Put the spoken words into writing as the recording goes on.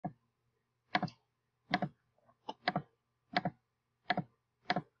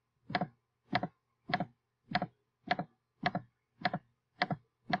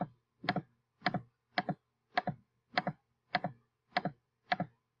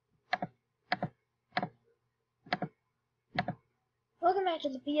back to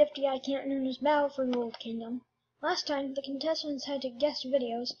the Bfgk camp known as Battle for Gold Kingdom. Last time, the contestants had to guess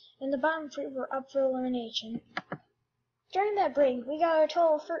videos, and the bottom 3 were up for elimination. During that break, we got a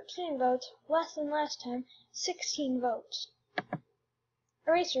total of 13 votes, less than last time, 16 votes.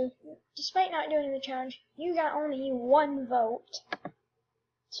 Eraser, despite not doing the challenge, you got only 1 vote.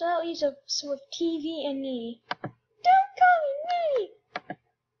 So that leaves us with TV and Needy. Don't call me Needy!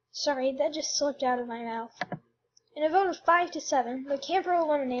 Sorry, that just slipped out of my mouth. In a vote of 5 to 7, the camper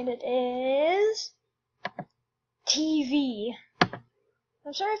eliminated is TV.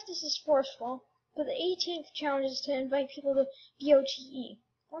 I'm sorry if this is forceful, but the 18th challenge is to invite people to BOTE.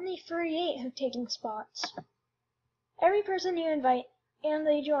 Only 38 have taken spots. Every person you invite and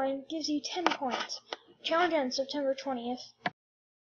they join gives you 10 points. Challenge ends September 20th.